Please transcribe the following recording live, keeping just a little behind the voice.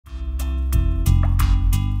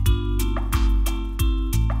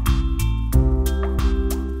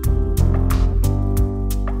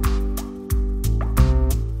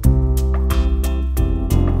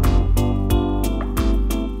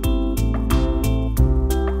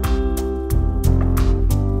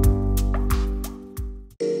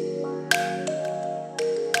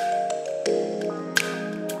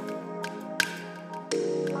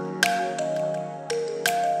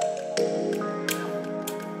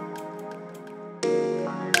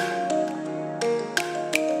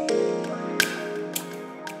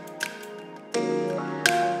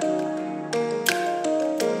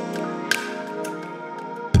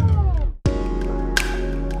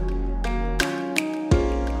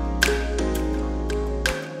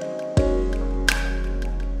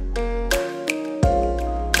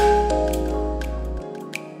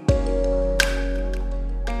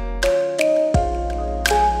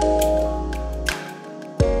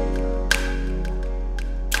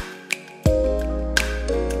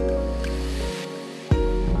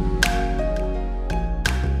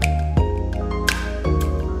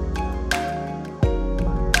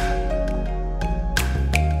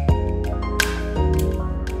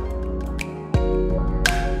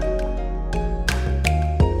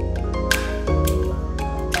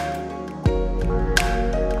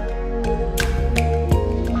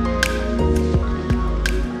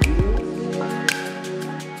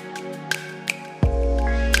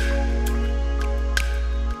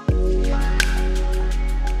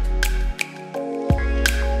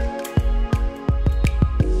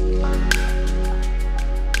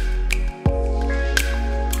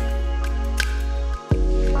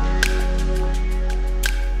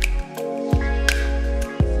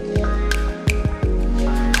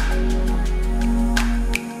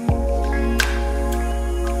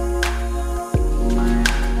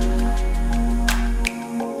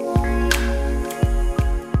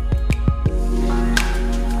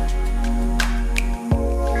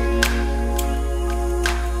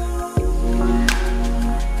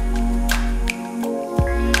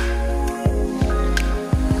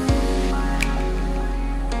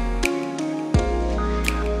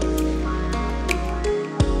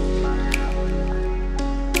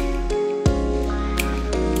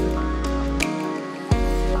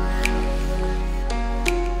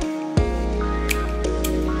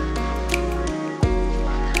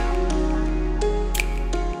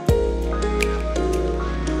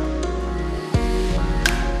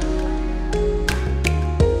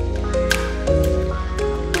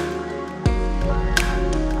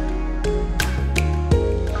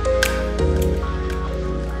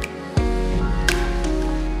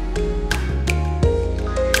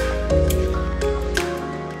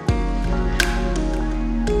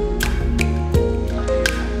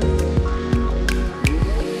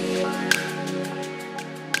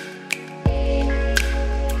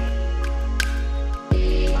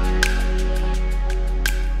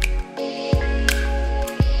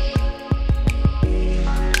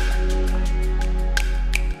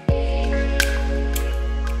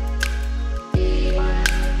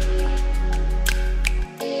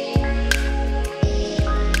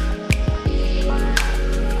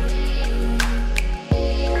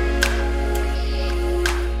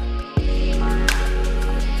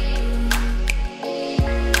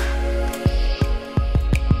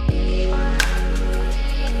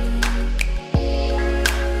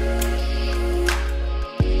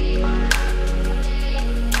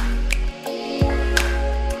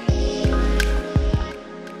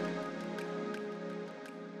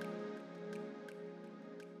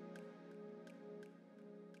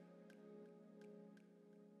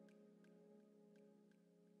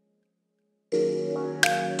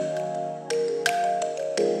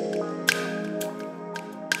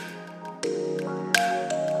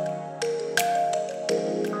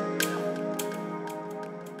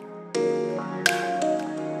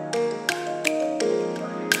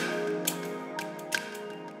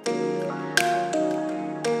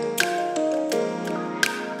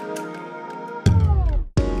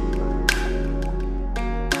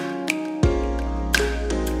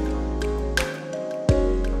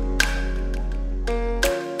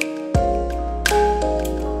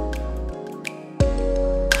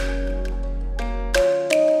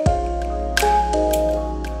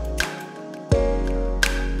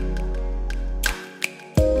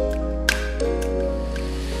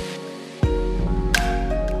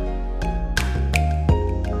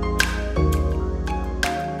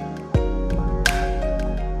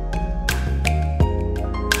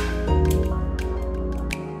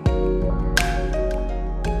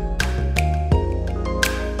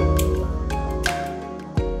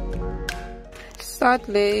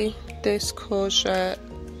Sadly, this courgette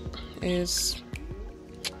is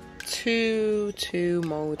too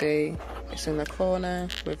mouldy. It's in the corner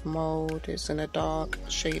with mould. It's in a dark,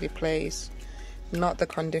 shady place. Not the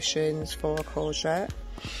conditions for a courgette.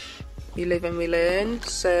 We live and we learn.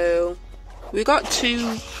 So we got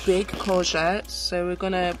 2 big courgettes, so we're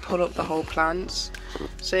gonna pull up the whole plants.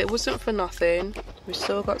 So it wasn't for nothing. We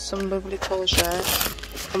still got some lovely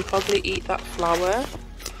courgette. Can probably eat that flower.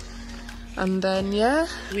 And then yeah,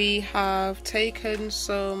 we have taken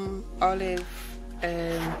some olive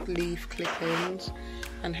leaf clippings,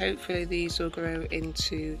 and hopefully these will grow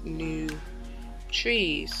into new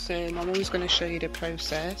trees. So my mum's going to show you the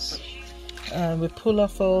process. We pull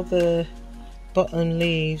off all the bottom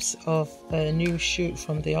leaves of a new shoot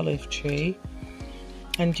from the olive tree,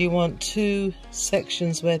 and you want 2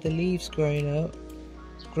 sections where the leaves grow,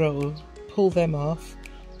 pull them off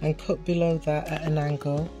and cut below that at an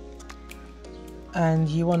angle. And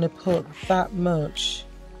you want to put that much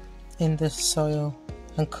in the soil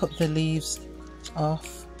and cut the leaves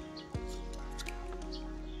off,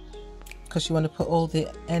 because you want to put all the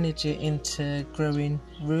energy into growing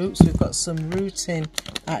roots. We've got some rooting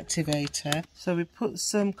activator, so we put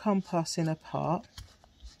some compost in a pot,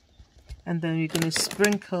 and then you're going to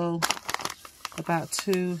sprinkle about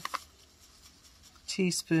 2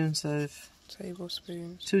 tablespoons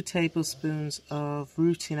of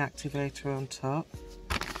rooting activator on top.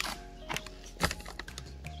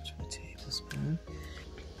 1 tablespoon.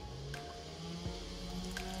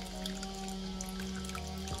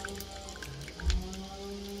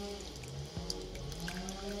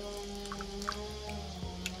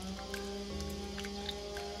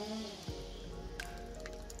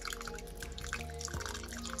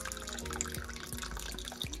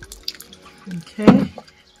 Okay, I'm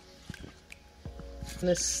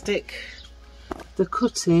going to stick the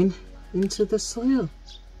cutting into the soil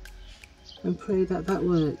and pray that that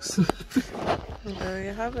works. And there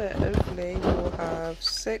you have it. Hopefully we'll have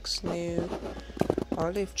 6 new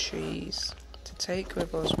olive trees to take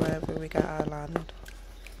with us wherever we get our land.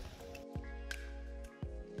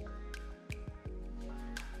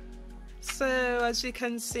 So as you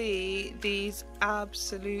can see, these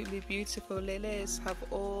absolutely beautiful lilies have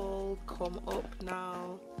all come up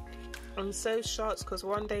now. I'm so shocked because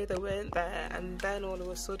one day they weren't there, and then all of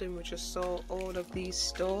a sudden we just saw all of these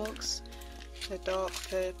stalks. The dark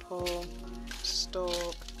purple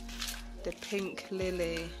stalk, the pink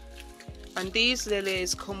lily, and these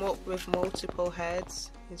lilies come up with multiple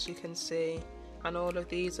heads, as you can see, and all of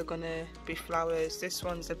these are gonna be flowers. This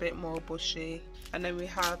one's a bit more bushy. And then we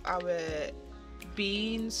have our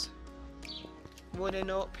beans running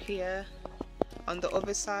up here. On the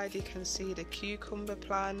other side you can see the cucumber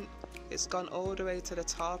plant. It's gone all the way to the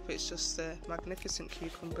top. It's just a magnificent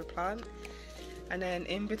cucumber plant. And then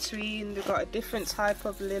in between we've got a different type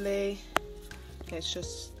of lily. It's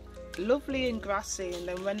just lovely and grassy, and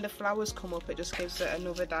then when the flowers come up it just gives it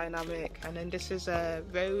another dynamic. And then this is a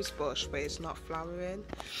rose bush, but it's not flowering.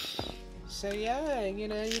 So yeah, you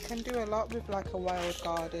know, you can do a lot with like a wild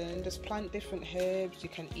garden. Just plant different herbs, you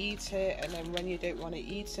can eat it, and then when you don't want to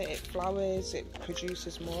eat it, it flowers, it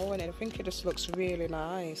produces more, and I think it just looks really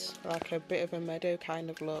nice, like a bit of a meadow kind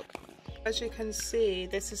of look. As you can see,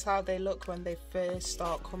 this is how they look when they first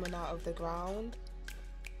start coming out of the ground,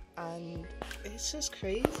 and it's just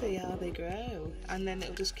crazy how they grow. And then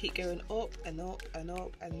it'll just keep going up and up and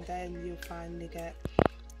up, and then you'll finally get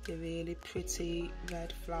the really pretty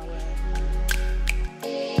red flower.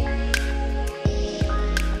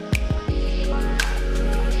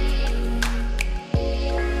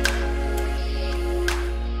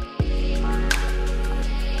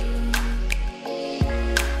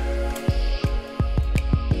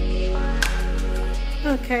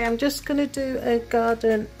 Okay, I'm just going to do a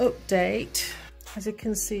garden update. As you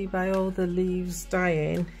can see by all the leaves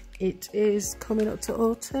dying, it is coming up to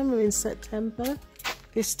autumn. We're in September.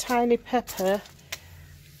 This tiny pepper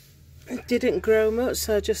didn't grow much,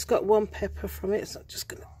 so I just got 1 pepper from it, so I'm just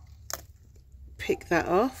going to pick that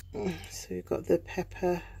off. So we've got the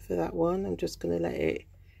pepper for that one. I'm just going to let it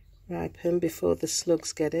ripen before the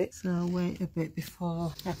slugs get it. So I'll wait a bit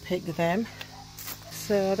before I pick them.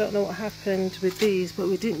 So I don't know what happened with these, but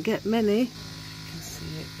we didn't get many. You can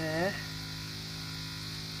see it there.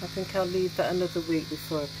 I think I'll leave that another week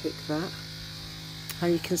before I pick that.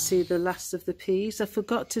 And you can see the last of the peas. I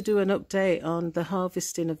forgot to do an update on the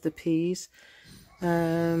harvesting of the peas.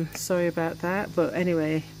 Sorry about that, but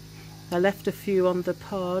anyway, I left a few on the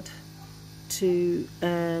pod to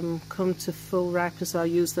come to full ripen, so I'll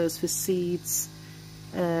use those for seeds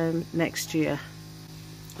next year.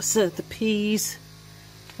 So the peas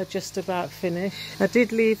are just about finished. I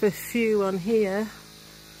did leave a few on here,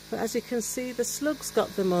 but as you can see, the slugs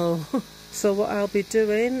got them all. So what I'll be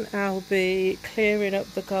doing, I'll be clearing up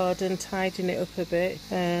the garden, tidying it up a bit,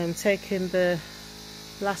 taking the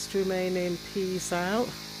last remaining peas out,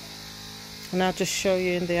 and I'll just show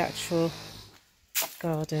you in the actual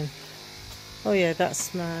garden. Oh yeah,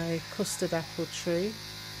 that's my custard apple tree.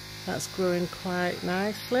 That's growing quite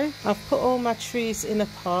nicely. I've put all my trees in a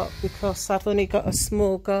pot because I've only got a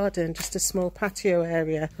small garden, just a small patio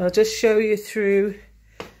area. I'll just show you through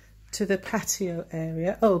to the patio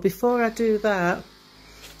area. Oh, before I do that,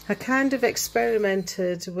 I kind of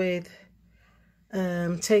experimented with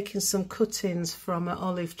taking some cuttings from an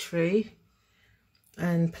olive tree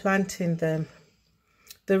and planting them.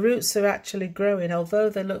 The roots are actually growing, although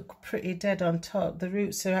they look pretty dead on top, the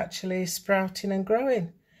roots are actually sprouting and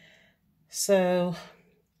growing. So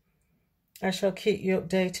I shall keep you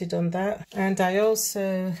updated on that. And I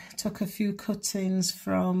also took a few cuttings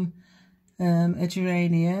from a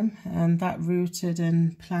geranium, and that rooted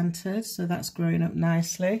and planted, so that's growing up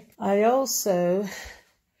nicely. I also,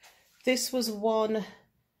 this was one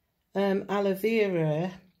aloe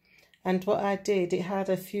vera, and what I did, it had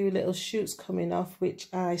a few little shoots coming off, which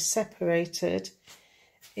I separated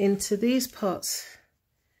into these pots,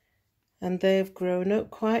 and they've grown up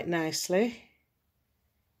quite nicely.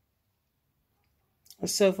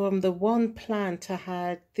 So from the one plant I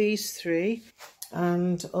had these three,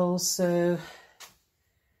 and also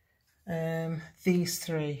these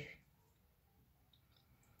three.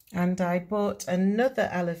 And I bought another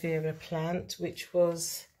aloe vera plant, which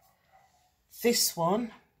was this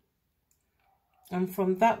one, and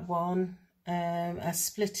from that one I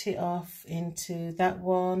split it off into that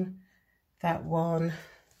one,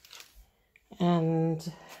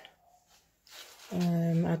 and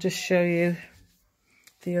I'll just show you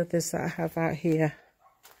the others that I have out here.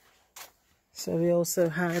 So we also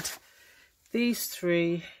had these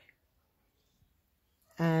three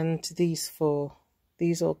and these four.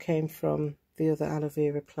 These all came from the other aloe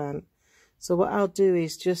vera plant. So what I'll do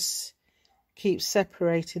is just keep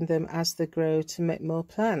separating them as they grow to make more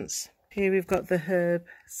plants. Here we've got the herb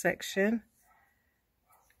section.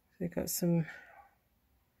 We've got some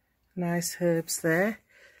nice herbs there.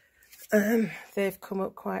 They've come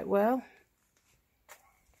up quite well.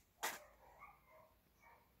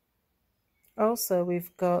 Also,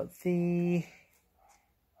 we've got the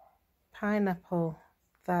pineapple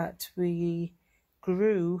that we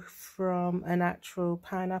grew from an actual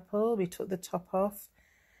pineapple. We took the top off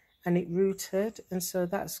and it rooted, and so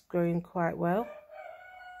that's growing quite well.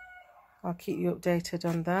 I'll keep you updated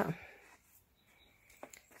on that.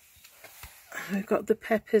 I've got the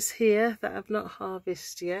peppers here that I've not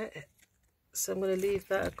harvested yet, so I'm going to leave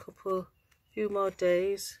that a few more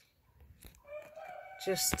days,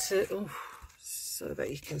 just to, so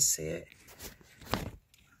that you can see it,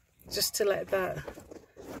 just to let that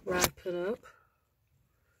ripen up.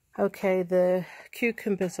 Okay, the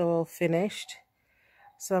cucumbers are all finished,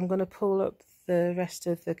 so I'm going to pull up the rest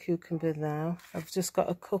of the cucumber now. I've just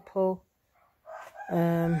got a couple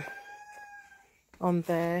on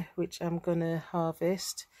there which I'm going to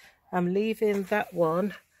harvest. I'm leaving that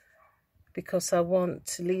one because I want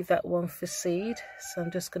to leave that one for seed, so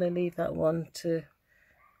I'm just going to leave that one to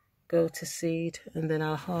go to seed, and then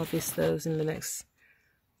I'll harvest those in the next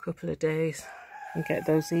couple of days and get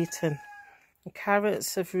those eaten. The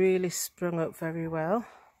carrots have really sprung up very well.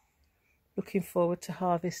 Looking forward to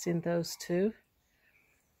harvesting those too.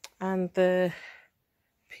 And the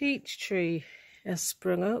peach tree has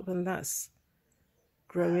sprung up, and that's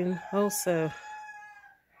growing also.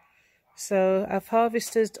 So I've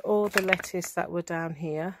harvested all the lettuce that were down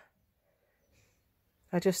here.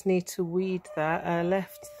 I just need to weed that. I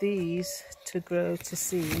left these to grow to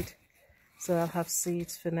seed, so I'll have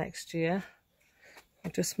seeds for next year.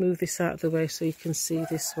 I'll just move this out of the way so you can see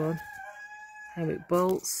this one, how it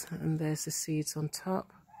bolts, and there's the seeds on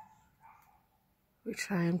top, which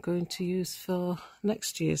I am going to use for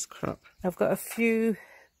next year's crop. I've got a few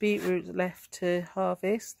beetroot left to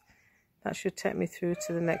harvest. That should take me through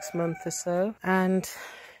to the next month or so. And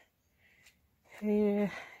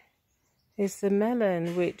here is the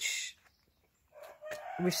melon, which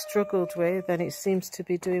we struggled with, and it seems to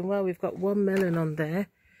be doing well. We've got one melon on there.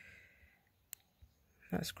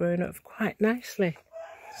 That's grown up quite nicely.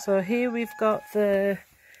 So here we've got the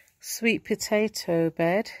sweet potato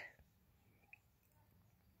bed,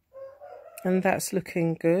 and that's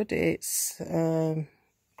looking good. It's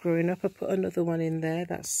growing up. I put another one in there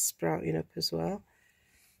that's sprouting up as well.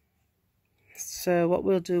 So what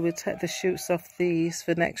we'll do, we'll take the shoots off these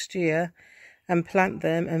for next year, and plant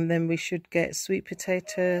them, and then we should get sweet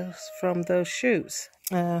potatoes from those shoots.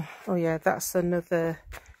 Oh yeah, that's another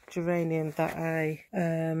geranium that I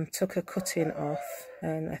took a cutting off,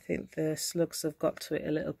 and I think the slugs have got to it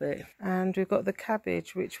a little bit. And we've got the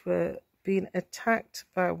cabbage, which were being attacked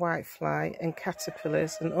by whitefly and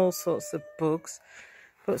caterpillars and all sorts of bugs,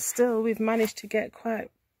 but still we've managed to get quite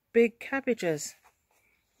big cabbages.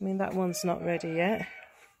 I mean, that one's not ready yet,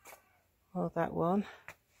 or that one.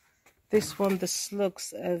 This one, the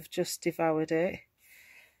slugs have just devoured it,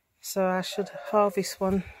 so I should harvest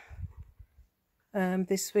one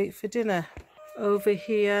this week for dinner. Over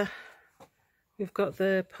here we've got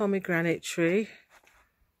the pomegranate tree,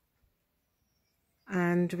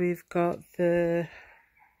 and we've got the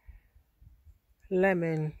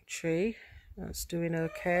lemon tree, that's doing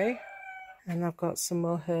okay. And I've got some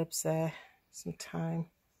more herbs there, some thyme.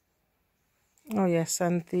 Oh yes,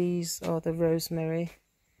 and these are the rosemary.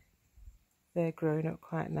 They're growing up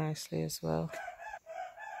quite nicely as well.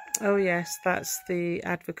 Oh yes, that's the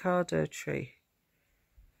avocado tree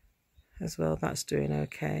as well, that's doing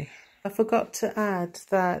okay. I forgot to add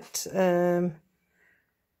that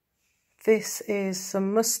this is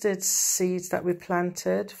some mustard seeds that we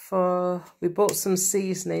planted for, we bought some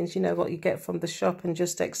seasonings, you know what you get from the shop, and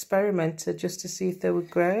just experimented just to see if they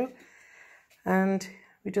would grow. And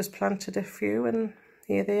we just planted a few, and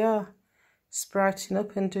here they are, sprouting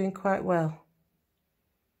up and doing quite well.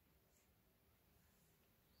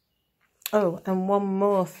 Oh, and one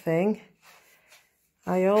more thing.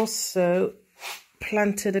 I also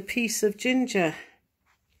planted a piece of ginger,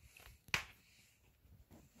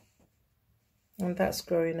 and that's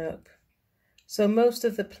growing up. So most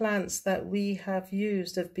of the plants that we have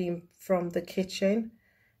used have been from the kitchen,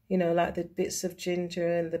 you know, like the bits of ginger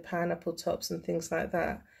and the pineapple tops and things like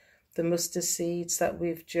that. The mustard seeds that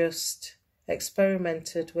we've just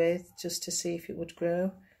experimented with just to see if it would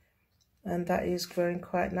grow, and that is growing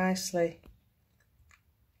quite nicely.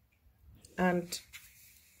 And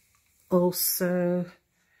also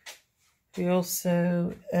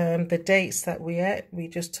the dates that we ate, we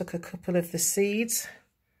just took a couple of the seeds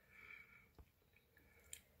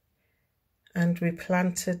and we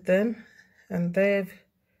planted them, and they've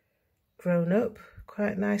grown up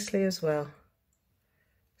quite nicely as well.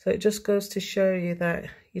 So it just goes to show you that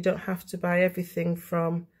you don't have to buy everything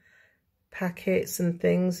from packets and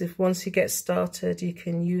things. If once you get started, you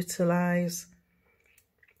can utilize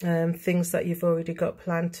things that you've already got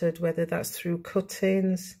planted, whether that's through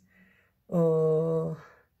cuttings or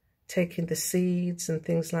taking the seeds and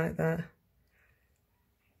things like that.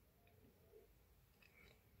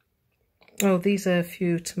 Oh, these are a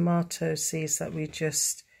few tomato seeds that we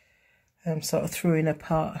just sort of threw in a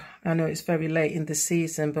pot. I know it's very late in the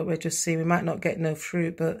season, but we're just seeing, we might not get no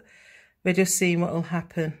fruit, but we're just seeing what will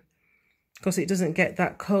happen. Because it doesn't get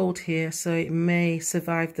that cold here, so it may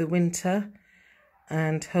survive the winter,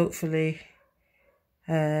 and hopefully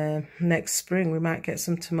next spring we might get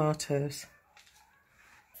some tomatoes.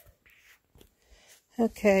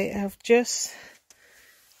 Okay, I've just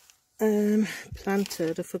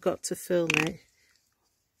planted, I forgot to film it,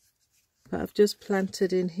 but I've just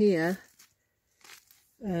planted in here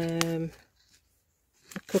a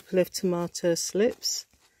couple of tomato slips.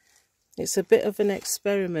 It's a bit of an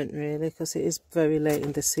experiment really, because it is very late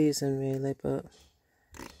in the season really, but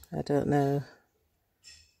I don't know.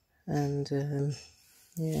 And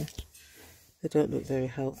yeah, they don't look very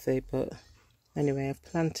healthy, but anyway, I've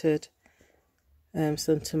planted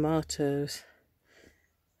some tomatoes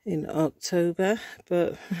in October,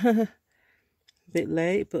 but a bit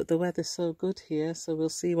late, but the weather's so good here, so we'll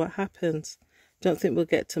see what happens. Don't think we'll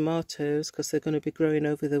get tomatoes because they're going to be growing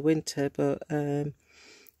over the winter, but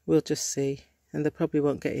we'll just see. And they probably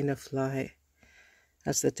won't get enough light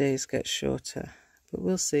as the days get shorter, but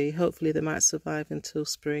we'll see. Hopefully they might survive until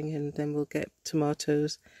spring, and then we'll get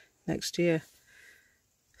tomatoes next year.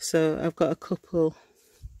 So I've got a couple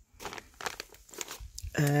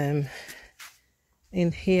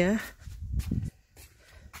in here.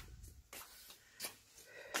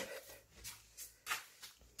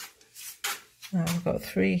 Now I've got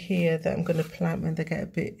 3 here that I'm going to plant when they get a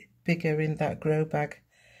bit bigger in that grow bag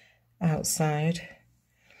outside,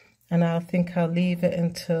 and I think I'll leave it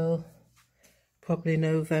until probably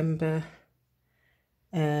November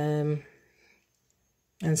and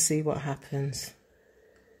see what happens.